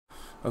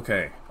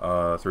Okay,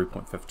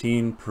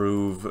 3.15,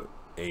 prove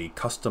a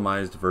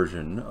customized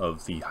version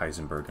of the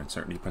Heisenberg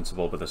uncertainty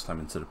principle, but this time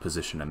instead of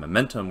position and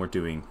momentum, we're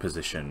doing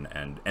position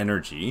and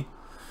energy.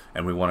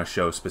 And we want to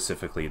show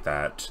specifically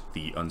that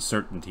the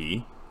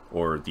uncertainty,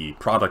 or the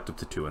product of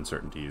the two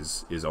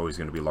uncertainties, is always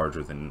going to be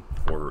larger than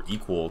or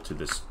equal to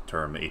this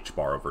term h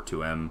bar over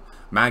 2m,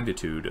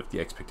 magnitude of the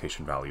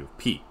expectation value of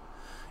p.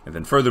 And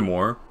then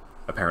furthermore,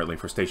 apparently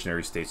for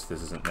stationary states,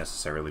 this isn't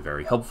necessarily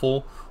very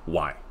helpful.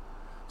 Why?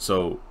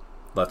 So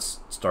let's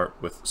start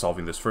with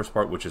solving this first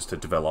part, which is to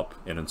develop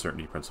an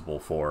uncertainty principle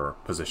for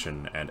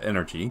position and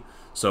energy.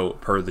 So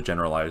per the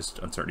generalized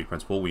uncertainty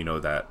principle, we know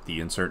that the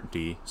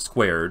uncertainty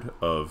squared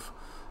of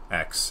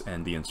x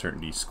and the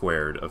uncertainty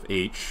squared of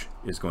h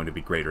is going to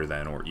be greater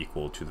than or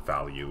equal to the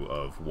value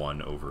of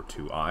 1 over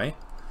 2i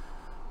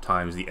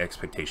times the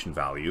expectation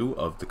value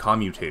of the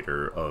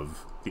commutator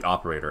of the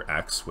operator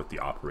x with the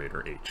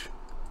operator h.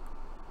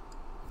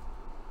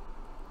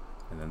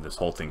 And then this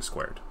whole thing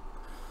squared.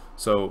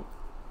 So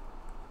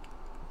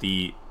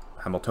the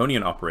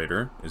Hamiltonian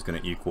operator is going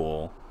to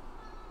equal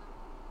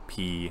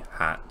p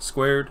hat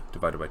squared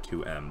divided by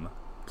 2m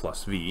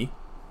plus v,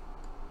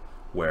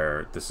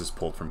 where this is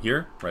pulled from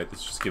here, right? This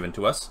is just given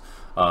to us.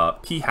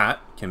 P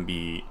hat can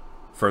be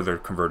further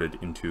converted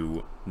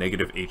into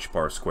negative h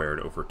bar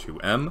squared over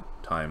 2m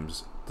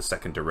times the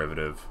second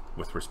derivative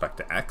with respect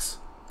to x,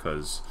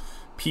 because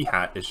p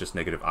hat is just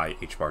negative I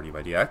h bar d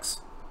by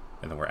dx,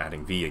 and then we're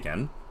adding v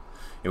again.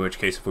 In which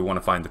case, if we want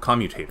to find the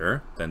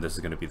commutator, then this is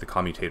going to be the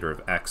commutator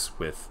of x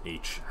with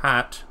h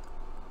hat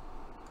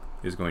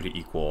is going to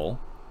equal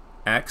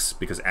x,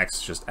 because x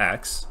is just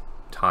x,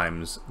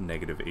 times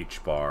negative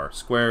h bar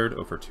squared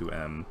over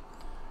 2m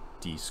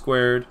d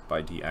squared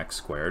by dx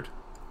squared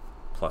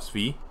plus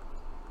v,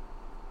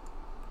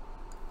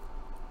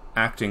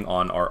 acting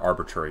on our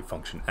arbitrary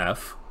function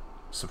f,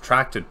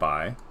 subtracted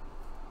by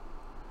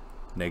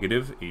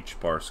negative h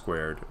bar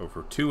squared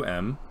over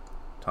 2m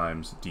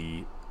times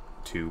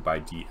d2 by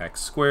dx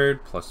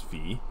squared plus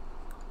v,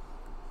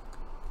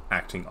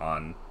 acting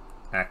on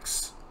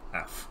x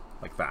f,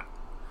 like that.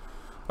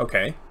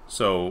 Okay,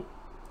 so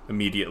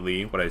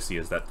immediately what I see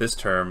is that this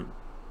term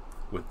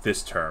with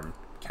this term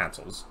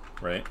cancels,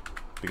 right?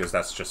 Because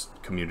that's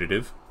just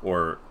commutative,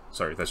 or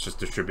sorry, that's just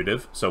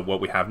distributive. So what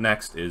we have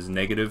next is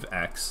negative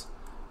x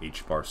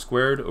h bar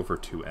squared over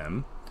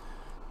 2m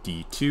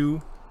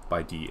d2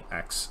 by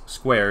dx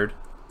squared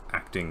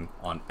acting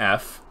on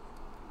f,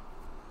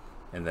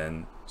 and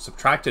then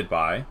subtracted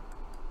by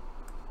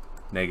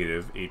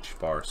negative h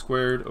bar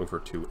squared over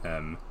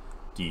 2m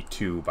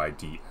d2 by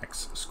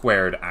dx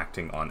squared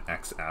acting on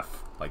xf,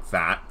 like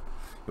that.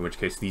 In which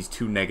case these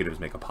two negatives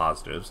make a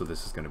positive, so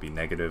this is going to be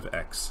negative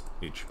x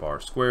h bar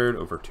squared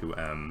over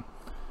 2m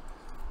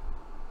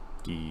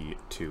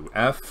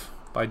d2f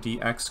by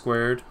dx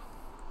squared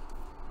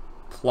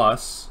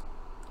plus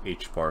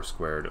h bar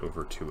squared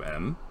over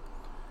 2m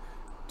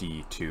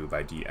d2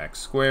 by dx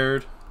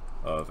squared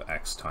of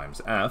x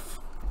times f.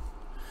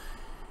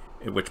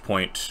 At which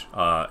point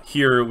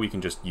here we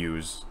can just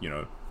use,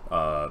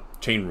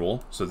 chain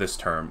rule. So this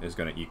term is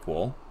going to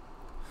equal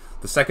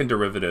the second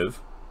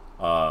derivative.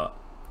 So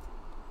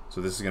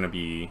this is going to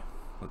be,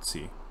 let's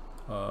see,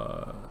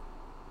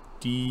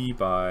 d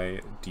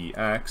by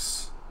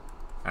dx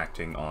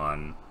acting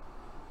on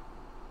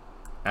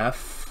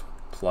f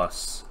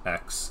plus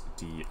x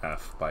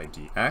df by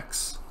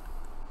dx,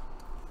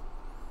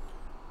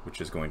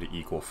 which is going to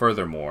equal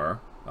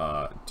furthermore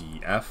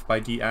df by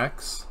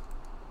dx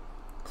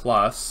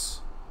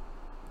plus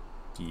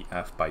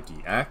df by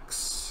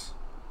dx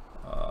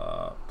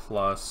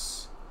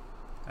plus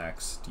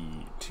x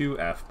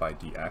d2f by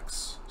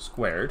dx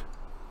squared.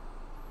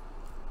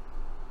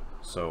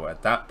 So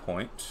at that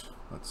point,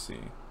 let's see,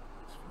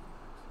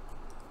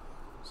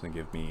 it's going to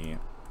give me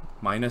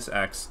minus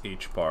x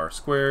h bar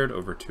squared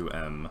over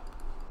 2m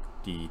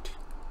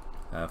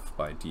df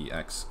by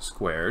dx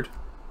squared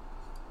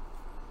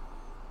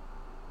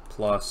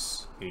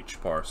plus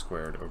h bar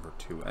squared over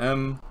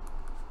 2m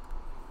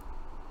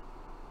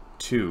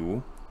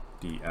 2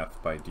 df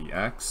by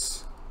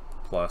dx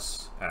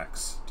plus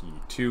x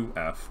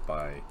d2f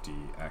by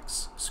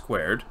dx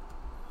squared.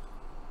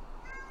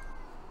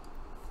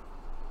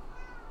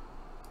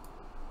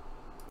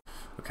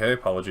 Okay,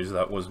 apologies,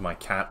 that was my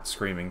cat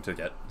screaming to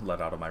get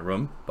let out of my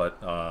room. But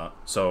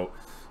so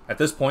at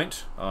this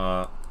point,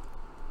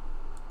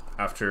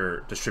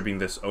 after distributing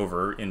this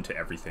over into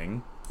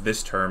everything,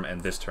 this term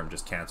and this term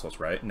just cancels,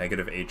 right?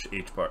 Negative x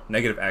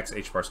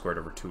h bar squared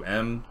over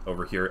 2m,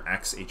 over here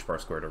x h bar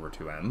squared over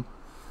 2m.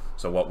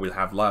 So what we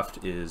have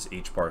left is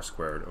h bar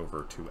squared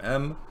over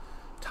 2m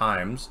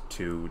times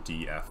 2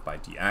 df by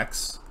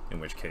dx, in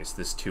which case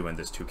this 2 and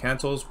this 2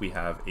 cancels. We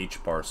have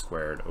h bar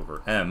squared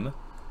over m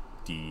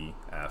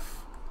df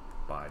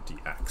by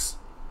dx.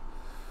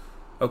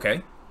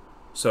 Okay,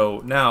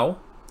 so now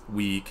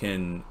we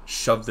can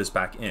shove this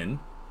back in,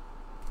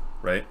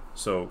 right?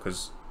 So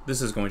because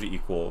this is going to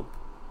equal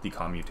the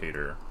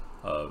commutator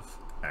of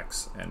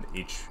x and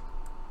h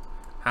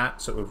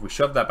hat. So if we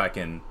shove that back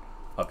in,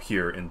 up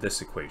here in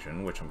this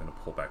equation, which I'm going to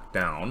pull back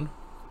down,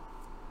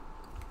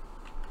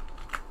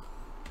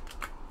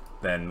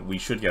 then we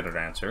should get an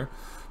answer.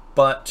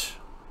 But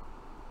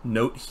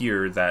note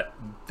here that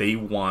they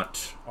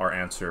want our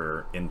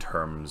answer in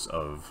terms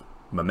of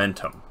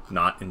momentum,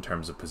 not in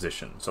terms of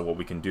position. So what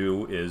we can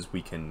do is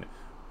we can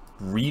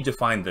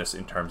redefine this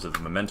in terms of the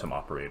momentum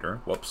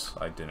operator. Whoops,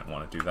 I didn't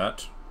want to do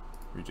that.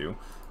 Redo.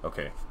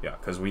 Okay, yeah,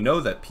 because we know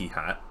that p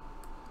hat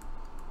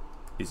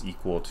is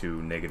equal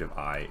to negative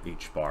I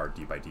h bar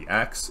d by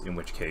dx, in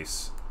which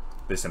case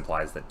this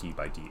implies that d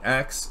by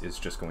dx is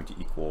just going to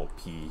equal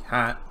p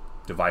hat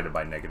divided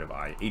by negative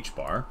I h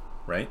bar,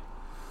 right?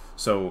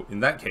 So in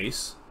that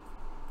case,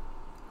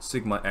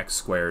 sigma x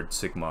squared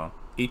sigma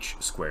h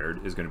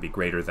squared is going to be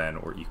greater than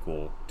or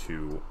equal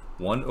to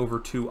 1 over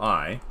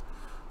 2i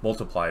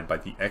multiplied by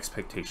the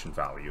expectation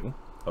value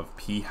of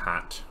p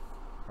hat,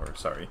 or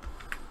sorry,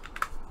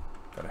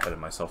 got ahead of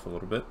myself a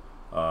little bit,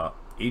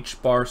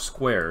 h bar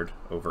squared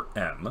over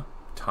m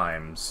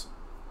times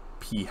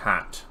p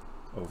hat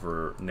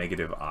over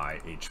negative I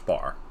h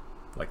bar,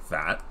 like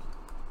that.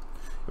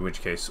 In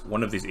which case,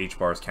 one of these h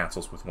bars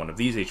cancels with one of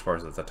these h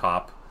bars at the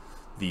top.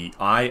 The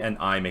I and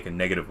I make a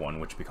negative one,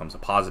 which becomes a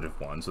positive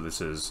one. So this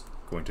is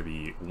going to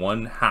be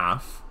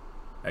 1/2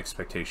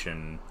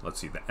 expectation. Let's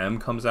see, the m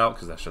comes out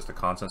because that's just a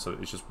constant. So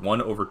it's just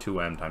 1 over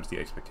 2m times the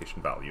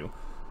expectation value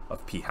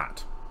of p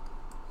hat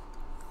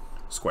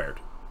squared.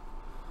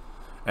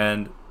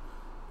 And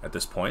at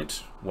this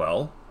point,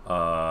 well,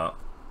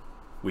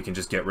 we can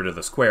just get rid of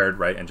the squared,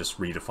 right, and just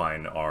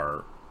redefine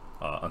our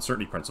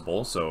uncertainty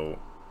principle. So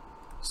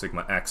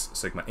sigma x,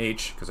 sigma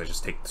h, because I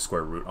just take the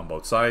square root on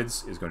both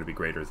sides, is going to be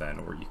greater than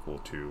or equal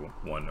to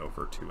 1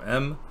 over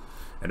 2m.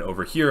 And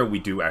over here, we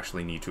do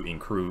actually need to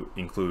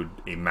include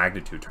a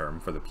magnitude term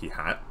for the p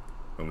hat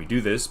when we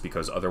do this,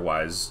 because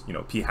otherwise, you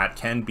know, p hat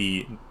can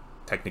be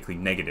technically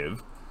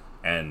negative,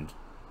 and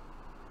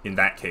in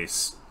that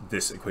case,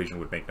 this equation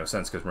would make no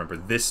sense, because remember,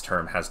 this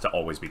term has to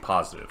always be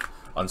positive.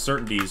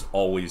 Uncertainties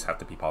always have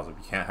to be positive.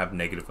 You can't have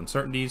negative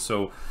uncertainties,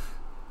 so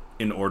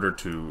in order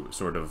to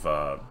sort of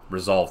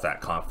resolve that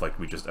conflict,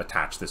 we just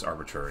attach this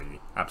arbitrary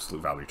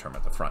absolute value term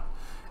at the front.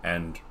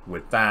 And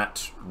with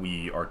that,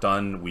 we are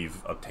done.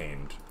 We've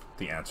obtained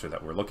the answer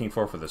that we're looking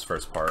for this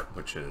first part,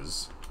 which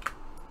is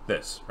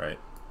this, right?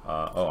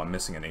 Oh, I'm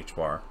missing an h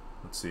bar.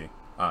 Let's see.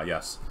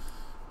 Yes.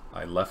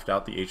 I left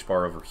out the h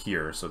bar over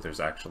here, so there's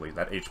actually,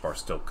 that h bar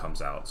still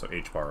comes out. So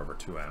h bar over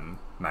 2m,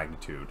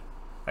 magnitude,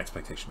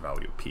 expectation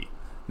value of p.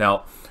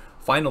 Now,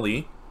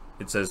 finally,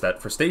 it says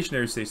that for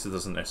stationary states, it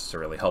doesn't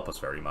necessarily help us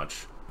very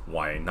much.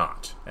 Why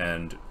not?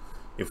 And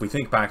if we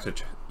think back to,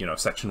 you know,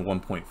 section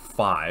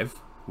 1.5,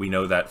 we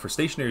know that for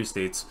stationary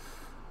states,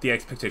 the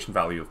expectation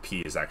value of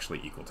p is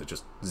actually equal to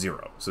just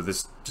 0. So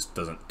this just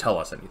doesn't tell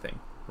us anything,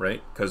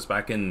 right? Because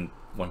back in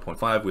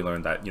 1.5, we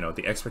learned that, you know,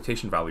 the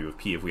expectation value of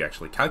p, if we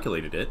actually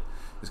calculated it,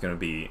 is going to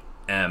be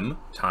m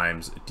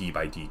times d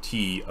by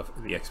dt of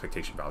the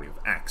expectation value of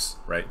x,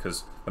 right?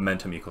 Because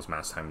momentum equals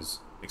mass times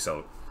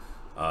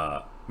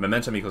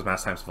momentum equals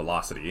mass times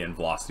velocity, and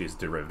velocity is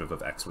the derivative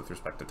of x with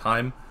respect to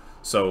time.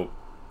 So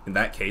in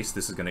that case,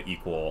 this is going to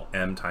equal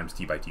m times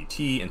d by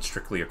dt, and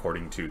strictly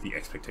according to the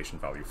expectation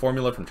value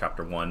formula from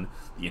chapter 1,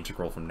 the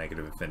integral from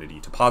negative infinity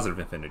to positive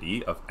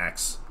infinity of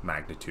x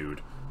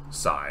magnitude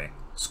psi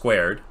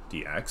squared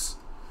dx,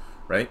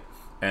 right?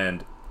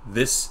 And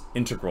this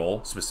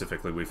integral,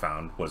 specifically, we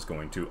found was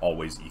going to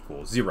always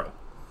equal 0.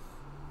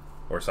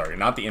 Or sorry,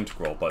 not the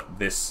integral, but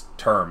this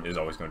term is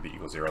always going to be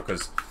equal 0,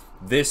 because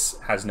this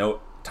has no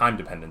time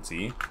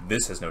dependency,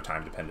 this has no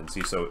time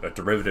dependency, so a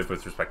derivative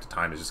with respect to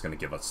time is just going to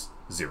give us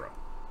 0.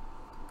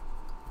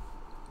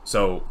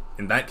 So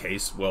in that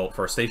case, well,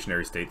 for a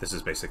stationary state, this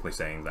is basically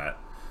saying that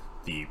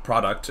the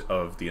product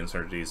of the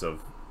uncertainties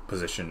of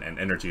position and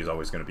energy is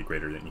always going to be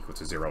greater than or equal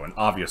to 0, and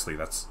obviously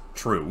that's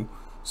true,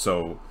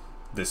 so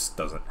this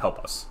doesn't help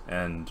us.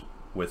 And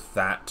with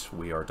that,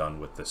 we are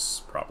done with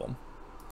this problem.